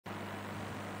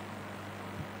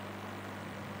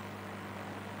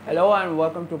Hello and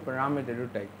welcome to Pyramid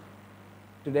EduTech.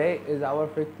 Today is our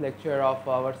fifth lecture of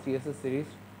our CSS series.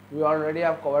 We already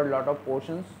have covered a lot of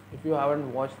portions. If you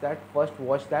haven't watched that, first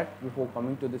watch that before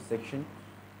coming to this section.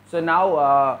 So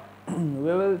now we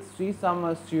will see some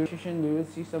we will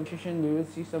see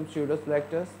some pseudo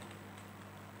selectors.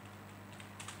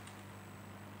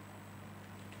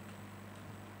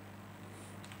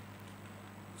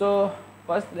 So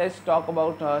first let's talk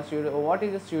about what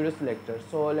is a pseudo selector.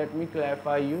 So let me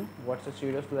clarify you what a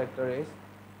pseudo selector is.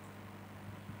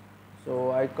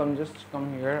 So I just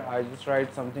come here, I just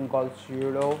write something called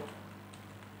pseudo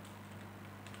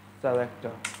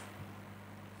selector.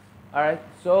 Alright,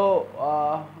 so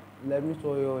let me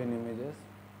show you in images.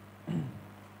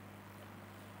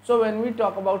 So when we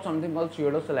talk about something called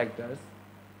pseudo selectors,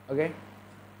 okay,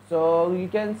 so you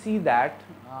can see that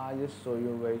I'll just show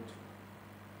you, wait.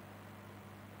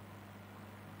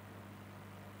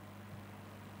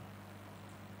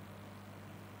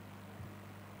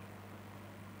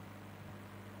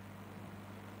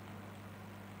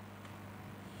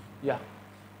 Yeah,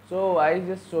 so I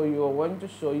want to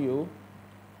show you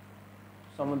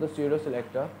some of the pseudo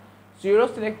selector. Pseudo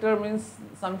selector means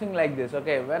something like this.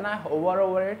 Okay, when I hover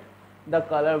over it, the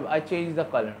color, I change the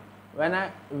color. When I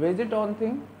visit on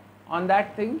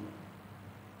that thing,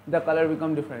 the color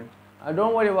become different.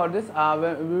 Don't worry about this.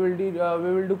 We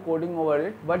will do coding over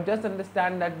it, but just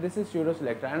understand that this is pseudo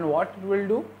selector and what it will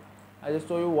do. I just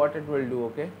show you what it will do.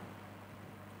 Okay,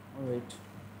 wait.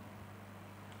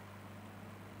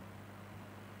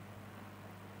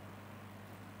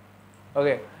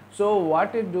 Okay, so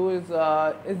what it do is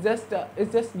it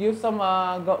just gives some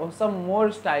more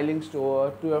stylings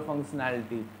to your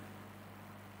functionality.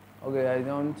 Okay, I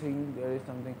don't think there is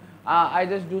something. I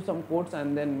just do some codes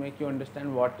and then make you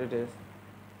understand what it is.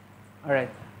 All right.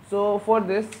 So for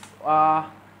this, I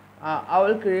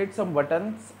will create some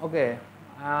buttons. Okay.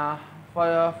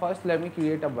 First, let me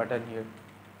create a button here.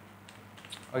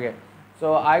 Okay.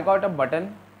 So I got a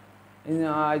button.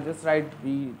 I just write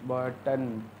B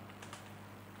button.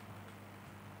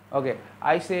 Okay,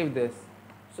 I save this.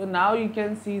 So now you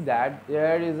can see that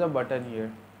there is a button here.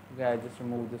 Okay, I just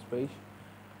remove this page.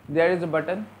 There is a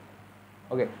button.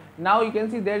 Okay, now you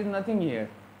can see there is nothing here.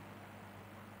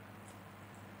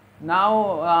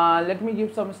 Now let me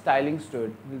give some stylings to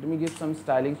it. Let me give some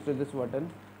stylings to this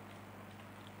button.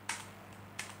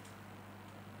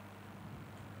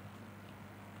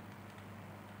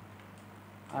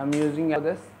 I'm using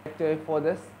for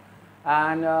this.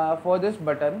 And for this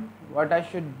button, what I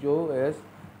should do is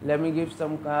let me give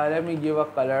a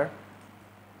color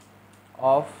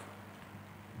of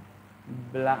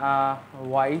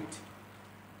white.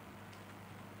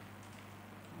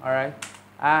 All right,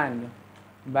 and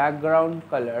background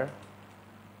color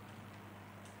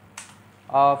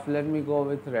of, let me go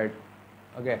with red.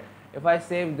 Okay, if I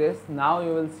save this, now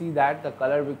you will see that the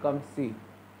color becomes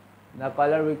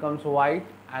white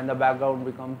and the background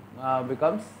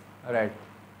becomes red.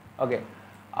 Okay,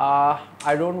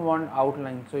 I don't want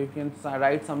outline, so you can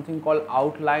write something called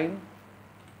outline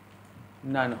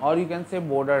none, or you can say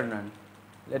border none.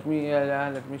 Let me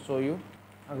show you.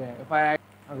 Okay, if I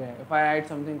write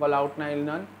something called outline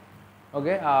none,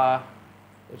 okay,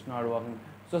 it's not working.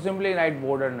 So simply write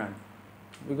border none,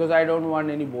 because I don't want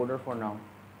any border for now.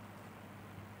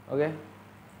 Okay,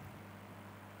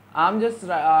 I'm just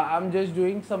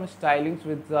doing some stylings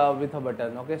with a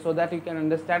button. Okay, so that you can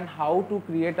understand how to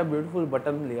create a beautiful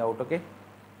button layout. Okay,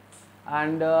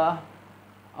 and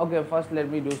okay, first let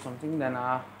me do something, then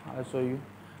I'll show you.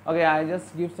 Okay, I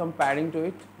just give some padding to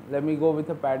it. Let me go with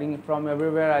the padding from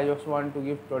everywhere. I just want to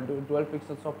give 12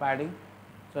 pixels of padding.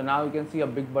 So now you can see a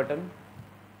big button.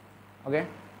 Okay,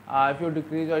 if you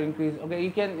decrease or increase, okay,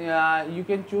 you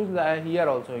can choose here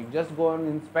also. You just go and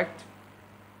inspect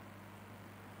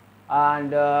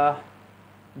and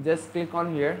just click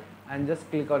on here and just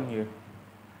click on here,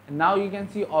 and now you can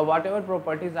see whatever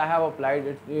properties I have applied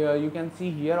it. You can see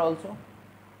here also,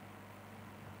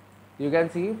 you can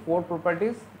see 4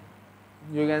 properties,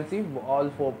 you can see all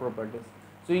 4 properties.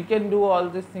 So you can do all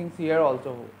these things here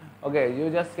also. Okay, you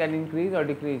just can increase or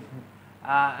decrease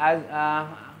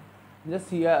just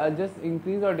here, just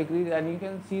increase or decrease, and you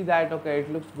can see that okay,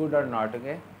 it looks good or not.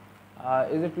 Okay,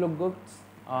 is it look good?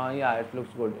 Yeah, it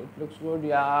looks good. It looks good.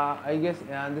 Yeah, I guess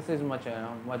this is much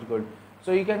good.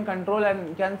 So you can control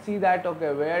and can see that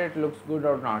okay, where it looks good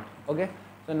or not. Okay,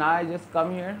 so now I just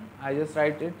come here, I just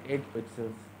write it 8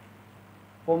 pixels.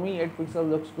 For me 8 pixels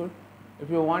looks good. If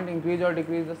you want increase or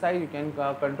decrease the size, you can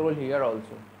control here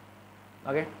also.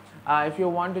 Okay, if you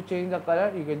want to change the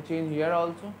color, you can change here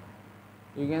also.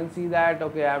 You can see that,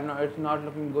 okay, it's not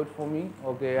looking good for me.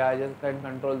 Okay, I just can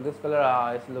control this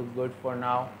color. It looks good for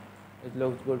now. It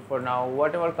looks good for now.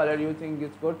 Whatever color you think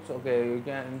is good, so, okay, you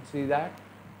can see that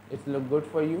it look good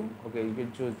for you. Okay, you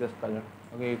can choose this color.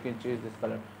 Okay, you can choose this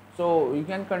color. So you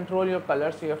can control your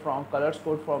colors here from colors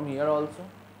code from here also.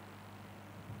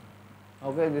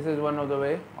 Okay, this is one of the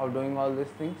way of doing all these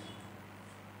things.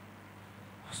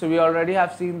 So we already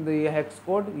have seen the hex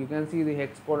code. You can see the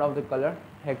hex code of the color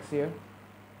hex here.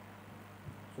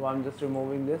 So I'm just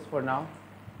removing this for now.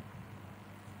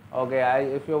 Okay,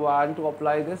 if you want to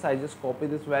apply this, I just copy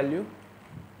this value.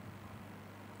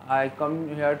 I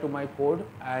come here to my code,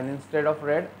 and instead of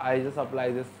red, I just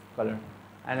apply this color,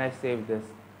 and I save this.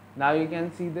 Now you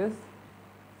can see this,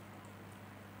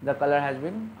 the color has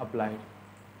been applied.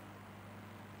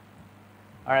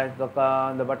 Alright, the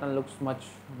button looks much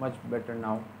better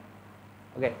now.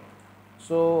 Okay,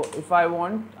 so if I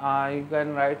want, you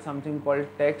can write something called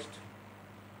text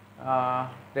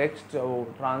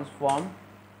transform,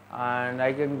 and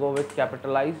I can go with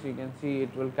capitalize. You can see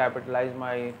it will capitalize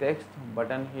my text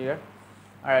button here.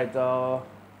 Alright,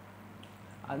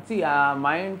 and see,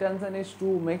 my intention is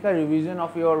to make a revision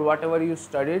of your whatever you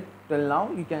studied till now.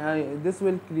 You can this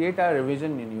will create a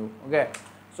revision in you. Okay,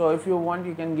 so if you want,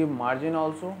 you can give margin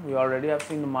also. We already have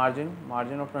seen the margin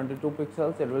of 22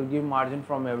 pixels. It will give margin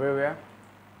from everywhere.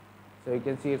 So you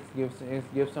can see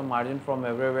it gives some margin from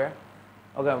everywhere.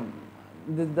 Okay,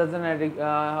 this doesn't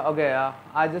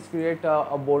I just create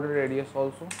a border radius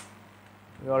also.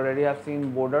 We already have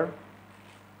seen border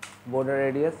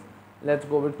radius. Let's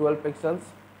go with 12 pixels.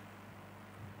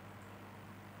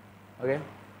 Okay,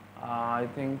 I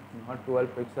think not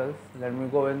 12 pixels. Let me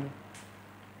go in.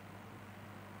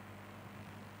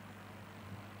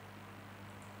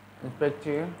 Inspect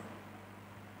here.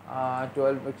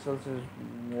 12 pixels is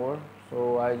more,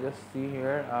 so I just see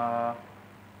here.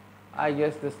 I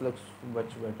guess this looks much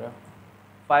better.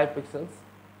 5 pixels.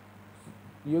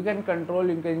 You can control,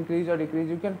 you can increase or decrease,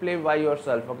 you can play by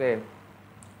yourself. Okay,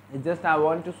 it's just I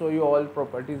want to show you all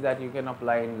properties that you can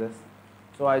apply in this.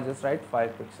 So I just write 5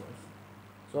 pixels.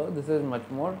 So this is much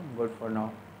more good for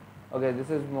now. Okay, this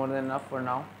is more than enough for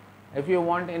now. If you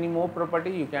want any more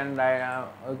property, you can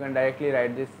directly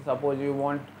write this. Suppose you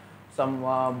want some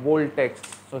bold text,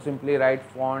 so simply write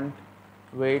font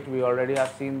weight. We already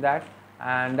have seen that,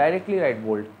 and directly write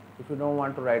bold. If you don't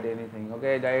want to write anything,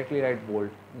 okay, directly write bold.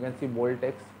 You can see bold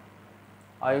text.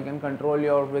 Or you can control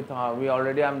your with we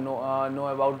already have know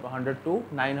about 100 to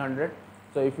 900.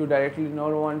 So if you directly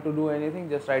don't want to do anything,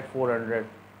 just write 400.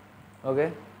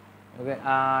 Okay,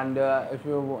 and if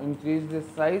you increase this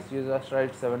size, you just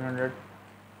write 700.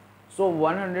 So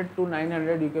 100 to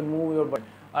 900, you can move your button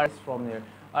from there.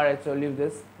 Alright, so leave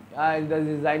this. The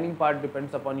designing part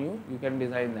depends upon you. You can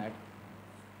design that.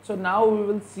 So now we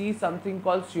will see something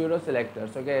called pseudo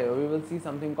selectors. Okay, we will see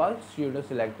something called pseudo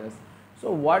selectors.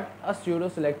 So what a pseudo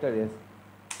selector is.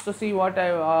 So see, what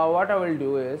I will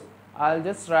do is, I'll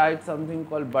just write something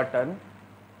called button,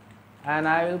 and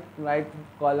I will write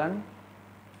colon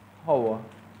hover.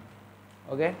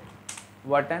 Okay,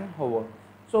 button hover.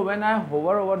 So when I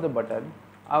hover over the button,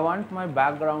 I want my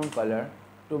background color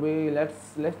to be,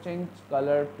 let's change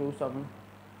color to some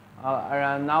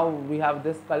now we have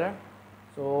this color,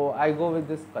 so I go with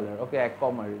this color. Okay,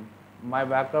 aquamarine. My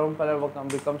background color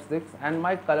becomes this, and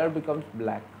my color becomes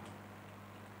black.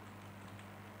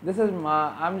 This is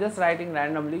I'm just writing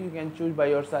randomly. You can choose by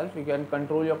yourself. You can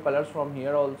control your colors from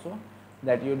here also,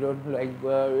 that you don't like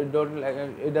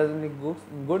it doesn't look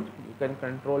good. You can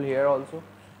control here also.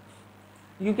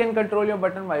 You can control your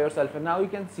button by yourself, and now you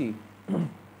can see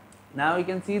now you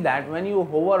can see that when you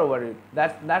hover over it,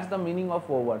 that's the meaning of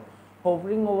hover.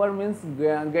 Hovering over means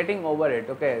getting over it.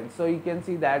 Okay, so you can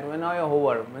see that when I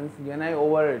hover means when I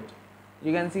over it,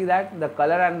 you can see that the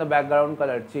color and the background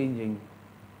color changing.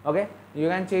 Okay, you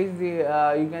can change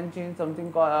the you can change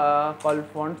something called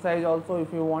font size also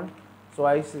if you want. So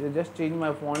I just change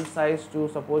my font size to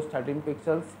suppose 13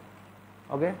 pixels.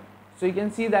 Okay, so you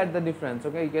can see that the difference.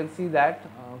 Okay, you can see that.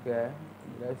 Okay,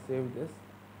 let's save this.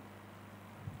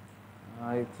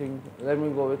 I think let me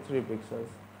go with 3 pixels,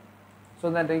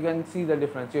 so that you can see the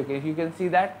difference. Okay, you can see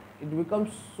that it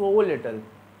becomes so little.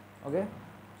 Okay,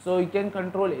 so you can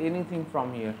control anything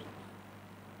from here.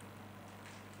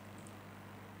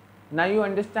 Now you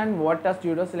understand what a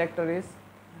pseudo selector is.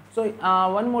 So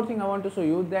one more thing I want to show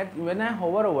you, that when I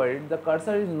hover over it, the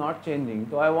cursor is not changing.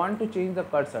 So I want to change the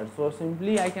cursor. So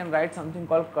simply I can write something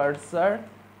called cursor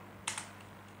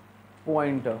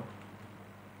pointer.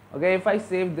 Okay, if I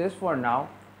save this for now,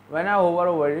 when I hover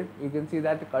over it, you can see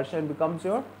that the cursor becomes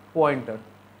your pointer.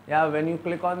 Yeah, when you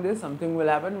click on this, something will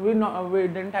happen. We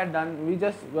didn't have done, we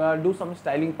just do some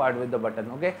styling part with the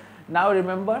button. Okay, now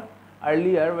remember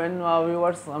earlier when we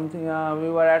were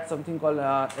at something called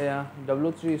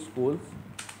W3 schools.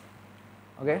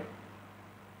 Okay,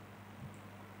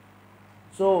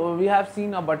 so we have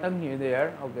seen a button here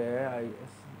there. Okay, I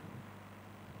guess,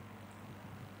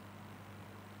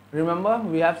 remember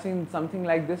we have seen something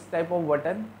like this type of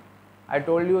button. I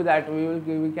told you that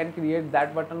we can create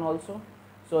that button also.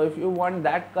 So if you want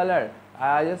that color,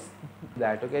 just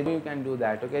that. Okay, you can do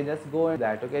that. Okay, just go and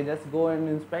that. Okay, just go and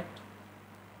inspect.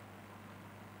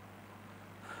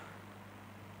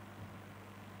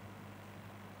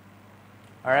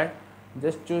 All right,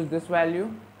 just choose this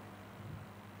value.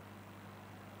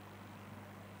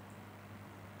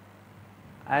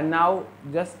 And now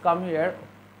just come here,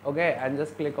 okay, and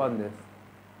just click on this.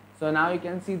 So now you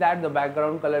can see that the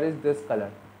background color is this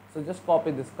color. So just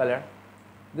copy this color.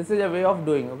 This is a way of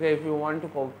doing. Okay, if you want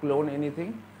to clone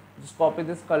anything, just copy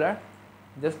this color,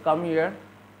 just come here,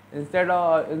 instead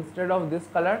of this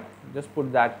color, just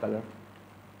put that color.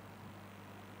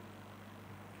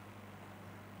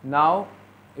 Now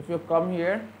if you come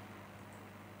here,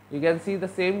 you can see the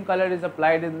same color is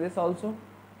applied in this also.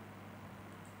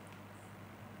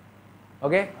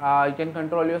 Okay, you can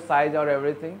control your size or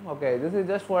everything. Okay, this is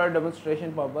just for a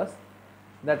demonstration purpose,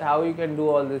 that how you can do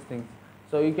all these things.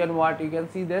 So you can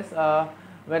see this,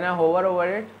 when I hover over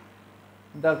it,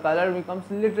 the color becomes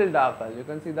little darker. You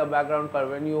can see the background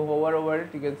color. When you hover over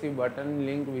it, you can see button,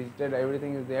 link, visited,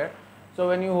 everything is there. So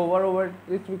when you hover over it,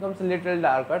 it becomes a little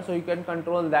darker. So you can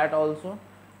control that also.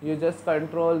 You just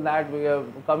control that. We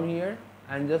come here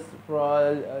and just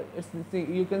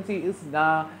you can see it's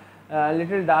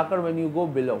little darker when you go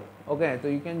below. Okay, so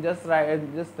you can just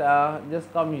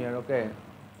just come here. Okay,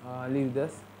 leave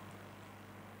this.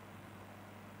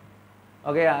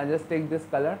 Okay, I just take this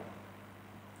color,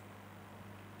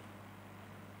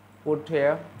 put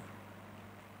here,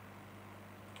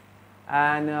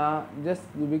 and just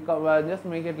make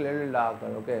it a little darker.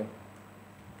 Okay,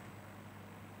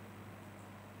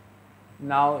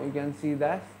 now you can see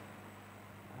that,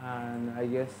 and I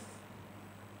guess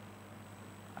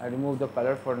I remove the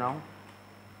color for now.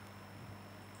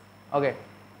 Okay,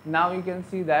 now you can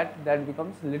see that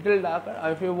becomes little darker.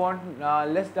 If you want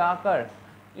less darker,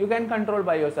 you can control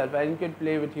by yourself, and you can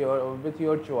play with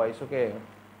your choice. Okay,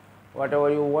 whatever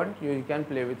you want, you can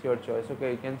play with your choice.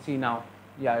 Okay, you can see now,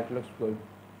 yeah, it looks good.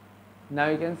 Now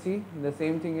you can see the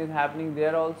same thing is happening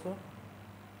there also,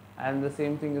 and the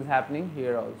same thing is happening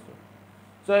here also.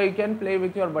 So you can play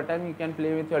with your button, you can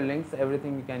play with your links,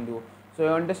 everything you can do. So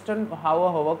you understand how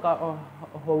a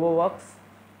hover works.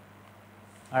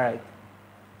 All right,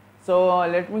 so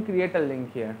let me create a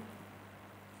link here.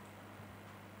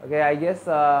 Okay, I guess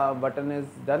button is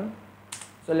done.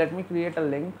 So let me create a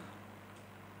link.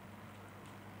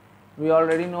 We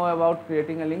already know about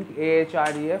creating a link,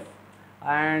 ahref,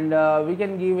 and we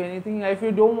can give anything. If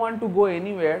you don't want to go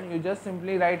anywhere, you just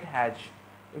simply write hash.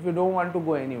 If you don't want to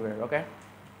go anywhere, okay.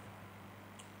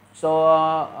 So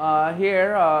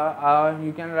here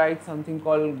you can write something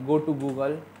called go to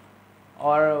Google,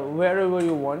 or wherever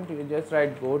you want. You just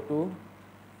write go to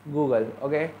Google,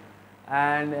 okay.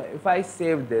 And if I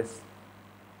save this,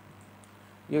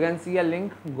 you can see a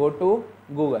link, go to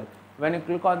Google. When you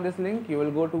click on this link, you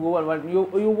will go to Google, but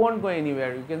you won't go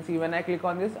anywhere. You can see when I click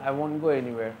on this, I won't go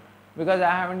anywhere because I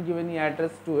haven't given any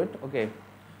address to it. Okay,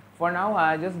 for now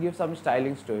I just give some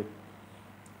stylings to it.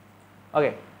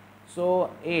 Okay, so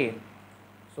A,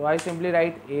 so I simply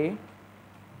write A.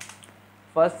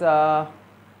 First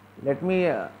let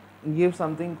me give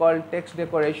something called text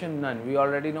decoration none. We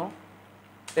already know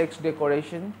text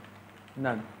decoration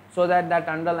none, so that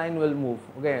underline will move.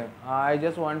 Okay, I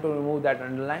just want to remove that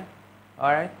underline.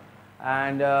 All right,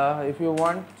 and if you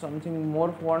want something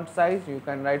more font size, you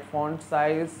can write font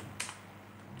size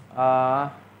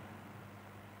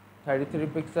 33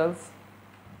 pixels.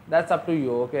 That's up to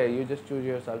you. Okay, you just choose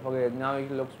yourself. Okay, now it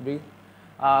looks big.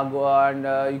 Go and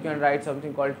you can write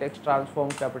something called text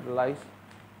transform capitalize.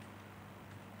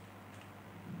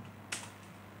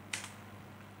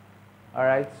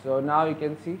 Alright, so now you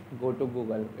can see go to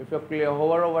Google. If you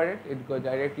hover over it, it goes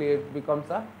directly, it becomes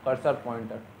a cursor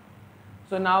pointer.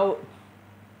 So now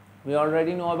we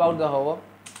already know about the hover.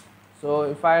 So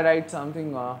if I write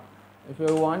something, if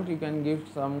you want, you can give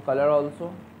some color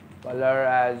also. Color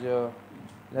as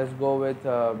let's go with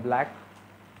black.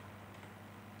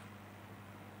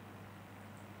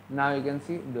 Now you can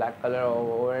see black color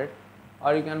over it,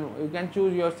 or you can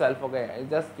choose yourself. Okay, it's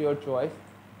just your choice.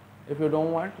 If you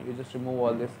don't want, you just remove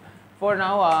all this. For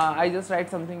now, I just write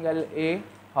something called A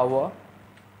hover.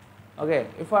 Okay,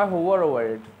 if I hover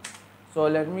over it, so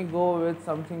let me go with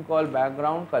something called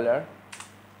background color.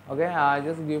 Okay, I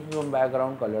just give some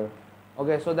background color,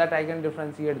 okay, so that I can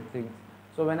differentiate things.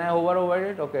 So when I hover over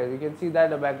it, okay, you can see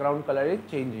that the background color is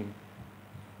changing.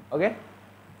 Okay,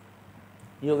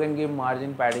 you can give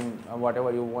margin padding,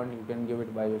 whatever you want, you can give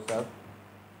it by yourself.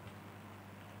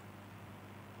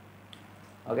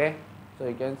 Okay, so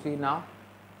you can see now.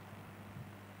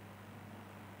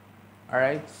 All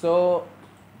right, so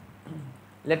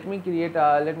let me create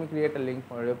a link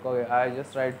for you. Okay, I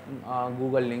just write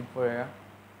Google link for you.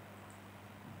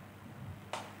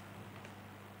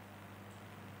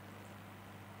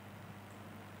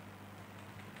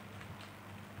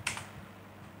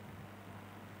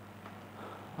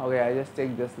 Okay, I just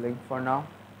take this link for now.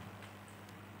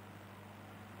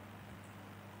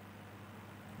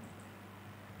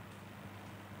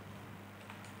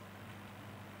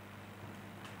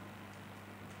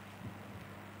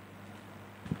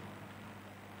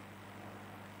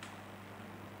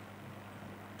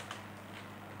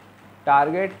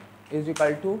 Target is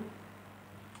equal to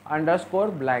underscore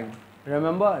blank.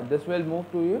 Remember, this will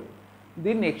move to you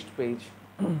the next page.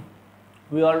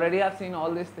 We already have seen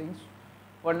all these things.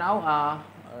 For now,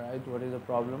 alright, what is the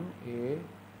problem?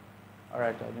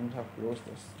 Alright, I didn't have closed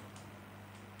this.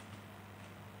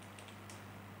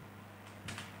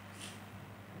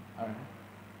 Alright.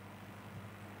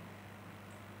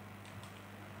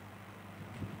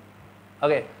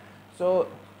 Okay, so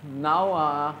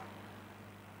now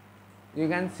you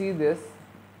can see this.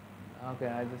 Okay,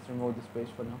 I just remove this page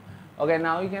for now. Okay,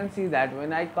 now you can see that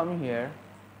when I come here,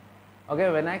 okay,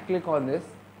 when I click on this,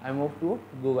 I move to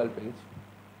Google page.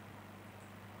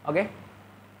 Okay,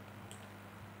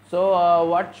 so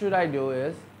what should I do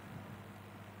is,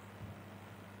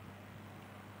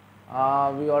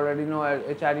 we already know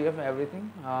href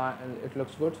everything, it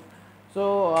looks good.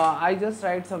 So I just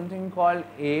write something called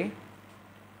a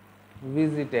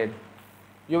visited.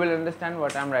 You will understand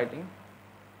what I'm writing.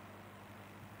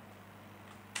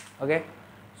 Okay,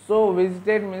 so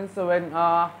visited means when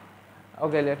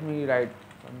okay, let me write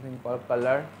something called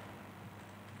color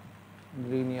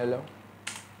green yellow.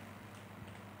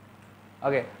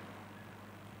 Okay,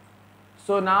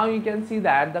 so now you can see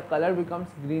that the color becomes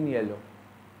green yellow,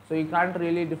 so you can't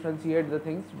really differentiate the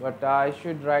things, but I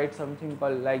should write something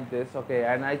called like this. Okay,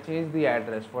 and I change the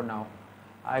address for now.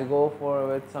 I go for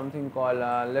with something called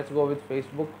let's go with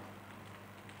Facebook.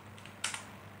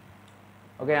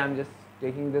 Okay, I'm just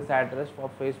taking this address for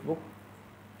Facebook,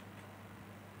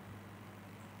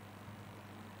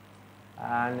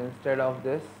 and instead of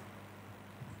this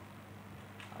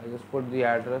I just put the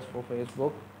address for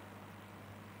Facebook.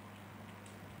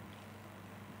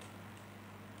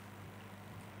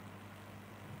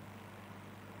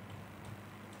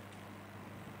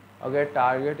 Okay,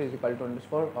 target is equal to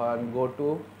underscore and go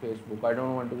to Facebook. I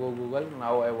don't want to go Google,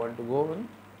 now I want to go on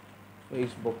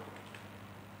Facebook.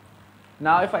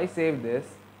 Now if I save this,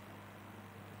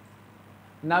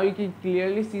 now you can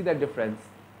clearly see the difference.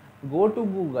 Go to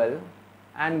Google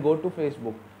and go to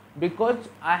Facebook, because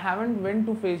I haven't went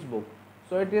to Facebook,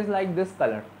 so it is like this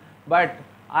color, but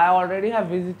I already have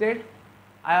visited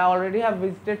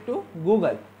to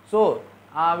Google. So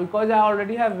because I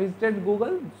already have visited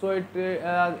Google, so it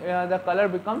the color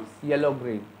becomes yellow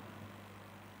green.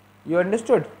 You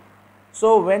understood?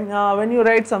 So when you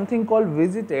write something called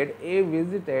visited, a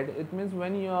visited, it means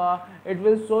when you it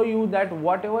will show you that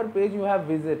whatever page you have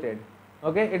visited,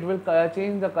 okay, it will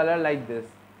change the color like this.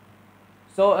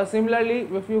 So similarly,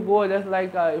 if you go just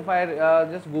like if I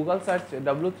just Google search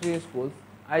W3 schools,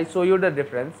 I show you the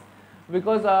difference,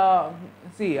 because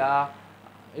see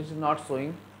it's not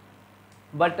showing,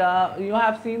 but you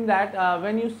have seen that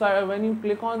when you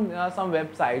click on some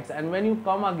websites and when you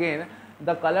come again,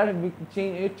 the color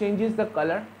it changes the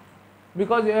color,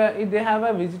 because they have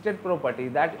a visited property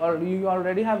that, or you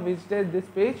already have visited this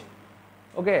page.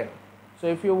 Okay, so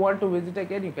if you want to visit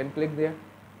again, you can click there.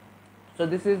 So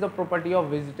this is the property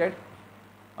of visited.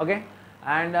 Okay,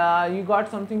 and you got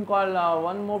something called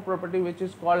one more property which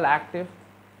is called active.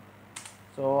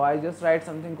 So I just write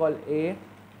something called a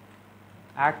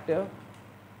active.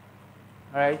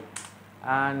 Alright,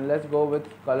 and let's go with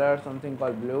color something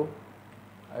called blue.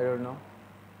 I don't know,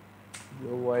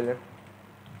 blue violet.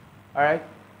 Alright,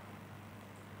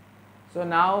 so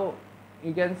now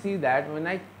you can see that when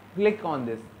I click on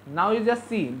this, now you just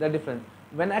see the difference.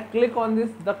 When I click on this,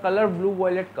 the color blue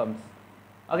violet comes.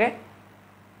 Okay,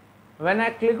 when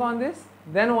I click on this,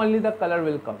 then only the color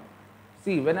will come.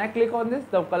 See, when I click on this,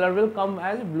 the color will come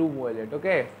as blue violet.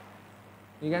 Okay,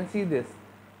 you can see this.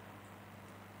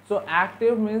 So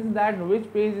active means that which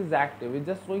page is active. It's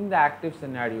just showing the active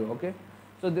scenario. Okay,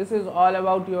 so this is all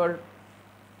about your,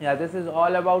 yeah, this is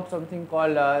all about something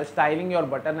called styling your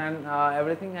button and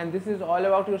everything, and this is all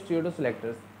about your pseudo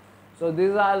selectors. So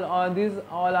these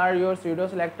all are your pseudo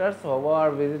selectors: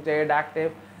 hover, visited,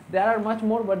 active. There are much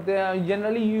more, but they are,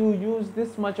 generally you use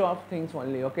this much of things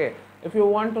only. Okay, if you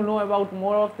want to know about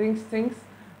more of things,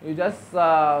 you just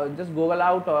Google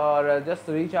out or just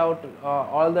reach out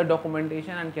all the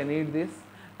documentation and can read this.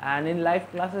 And in live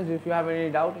classes, if you have any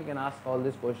doubt, you can ask all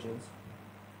these questions.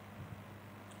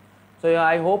 So yeah,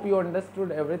 I hope you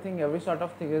understood everything, every sort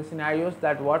of scenarios,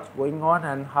 that what's going on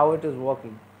and how it is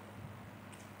working.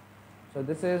 So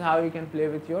this is how you can play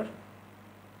with your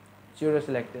pseudo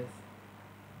selectors.